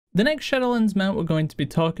The next Shadowlands mount we're going to be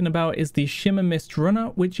talking about is the Shimmermist Runner,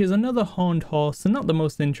 which is another horned horse and not the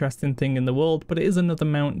most interesting thing in the world, but it is another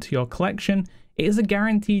mount to your collection. It is a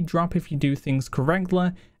guaranteed drop if you do things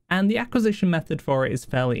correctly, and the acquisition method for it is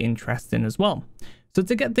fairly interesting as well. So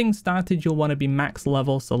to get things started, you'll want to be max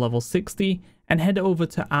level, so level 60, and head over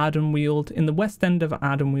to Ardenweald. In the west end of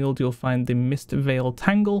Ardenweald, you'll find the Mistvale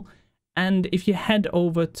Tangle, and if you head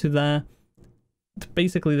over to there,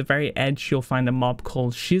 basically the very edge, you'll find a mob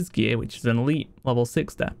called Shizgher, which is an elite level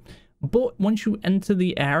 60. But once you enter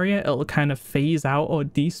the area, it'll kind of phase out or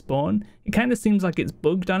despawn. It kind of seems like it's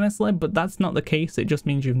bugged, honestly, but that's not the case. It just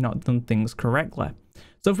means you've not done things correctly.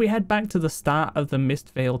 So if we head back to the start of the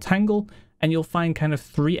Mistvale Tangle, and you'll find kind of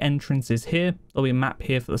 3 entrances here. There'll be a map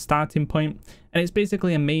here for the starting point, and it's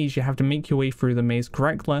basically a maze. You have to make your way through the maze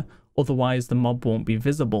correctly, otherwise the mob won't be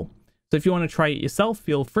visible. So if you want to try it yourself,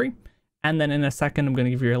 feel free. And then in a second, I'm going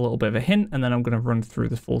to give you a little bit of a hint, and then I'm going to run through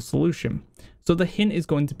the full solution. So the hint is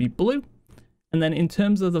going to be blue. And then in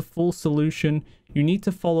terms of the full solution, you need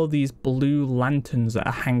to follow these blue lanterns that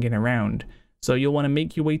are hanging around. So you'll want to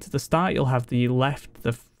make your way to the start. You'll have the left,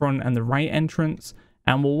 the front, and the right entrance.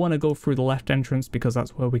 And we'll want to go through the left entrance because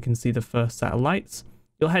that's where we can see the first set of lights.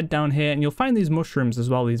 You'll head down here and you'll find these mushrooms as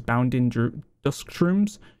well, these bounding dusk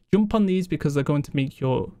shrooms. Jump on these because they're going to make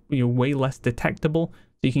your way less detectable.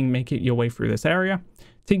 So you can make it your way through this area.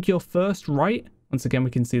 Take your first right. Once again,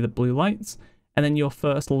 we can see the blue lights. And then your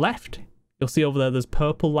first left. You'll see over there's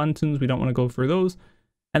purple lanterns. We don't want to go through those.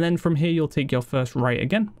 And then from here, you'll take your first right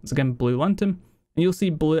again. Once again, blue lantern. And you'll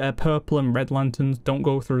see purple and red lanterns. Don't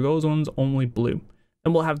go through those ones, only blue.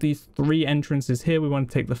 Then we'll have these 3 entrances here. We want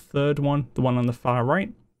to take the third one, the one on the far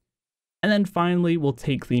right. And then finally, we'll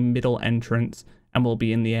take the middle entrance. And we'll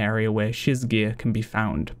be in the area where Shizgher can be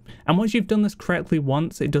found. And once you've done this correctly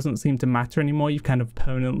once, it doesn't seem to matter anymore. You've kind of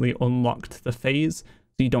permanently unlocked the phase,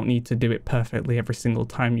 so you don't need to do it perfectly every single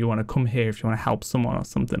time you want to come here if you want to help someone or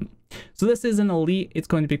something. So this is an elite. It's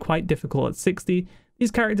going to be quite difficult at 60.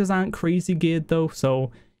 These characters aren't crazy geared though,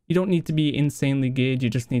 so you don't need to be insanely geared. You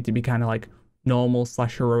just need to be kind of like normal /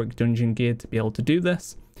 heroic dungeon geared to be able to do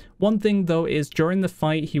this. One thing though is during the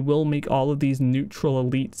fight, he will make all of these neutral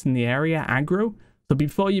elites in the area aggro. So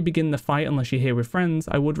before you begin the fight, unless you're here with friends,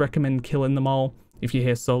 I would recommend killing them all, if you're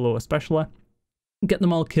here solo especially. Get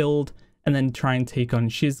them all killed, and then try and take on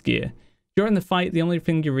Shizgher. During the fight, the only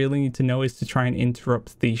thing you really need to know is to try and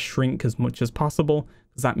interrupt the shrink as much as possible,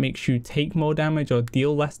 because that makes you take more damage or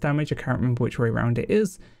deal less damage. I can't remember which way around it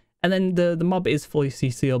is. And then the mob is fully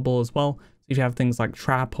CCable as well. So if you have things like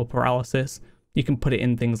trap or paralysis, you can put it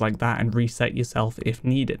in things like that and reset yourself if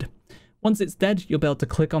needed. Once it's dead, you'll be able to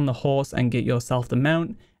click on the horse and get yourself the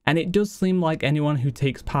mount, and it does seem like anyone who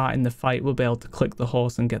takes part in the fight will be able to click the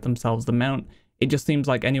horse and get themselves the mount. It just seems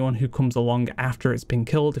like anyone who comes along after it's been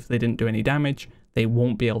killed, if they didn't do any damage, they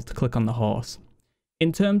won't be able to click on the horse.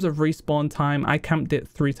 In terms of respawn time, I camped it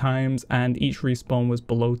 3 times and each respawn was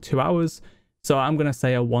below 2 hours, so I'm going to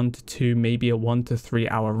say a 1 to 2, maybe a 1 to 3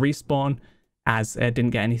 hour respawn, as I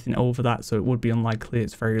didn't get anything over that, so it would be unlikely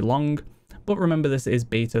it's very long. But remember, this is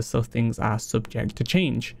beta, so things are subject to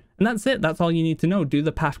change. And that's it. That's all you need to know. Do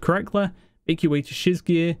the path correctly, make your way to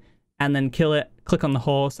Shizgher, and then kill it. Click on the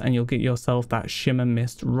horse, and you'll get yourself that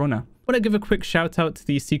Shimmermist Runner. I want to give a quick shout out to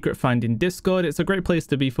the Secret Finding Discord. It's a great place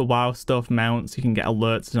to be for WoW stuff, mounts. You can get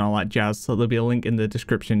alerts and all that jazz. So there'll be a link in the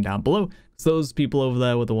description down below. So those people over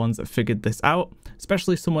there were the ones that figured this out.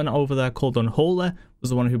 Especially someone over there called Unholy was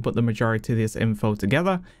the one who put the majority of this info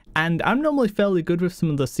together. And I'm normally fairly good with some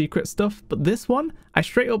of the secret stuff, but this one, I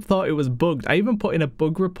straight up thought it was bugged. I even put in a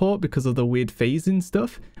bug report because of the weird phasing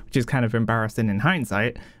stuff, which is kind of embarrassing in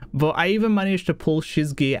hindsight. But I even managed to pull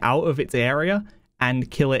Shizgher out of its area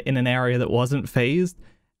and kill it in an area that wasn't phased.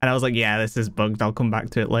 And I was like, yeah, this is bugged. I'll come back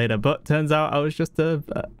to it later. But turns out I was just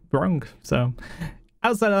wrong. So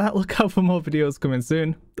outside of that, look out for more videos coming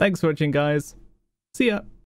soon. Thanks for watching, guys. See ya.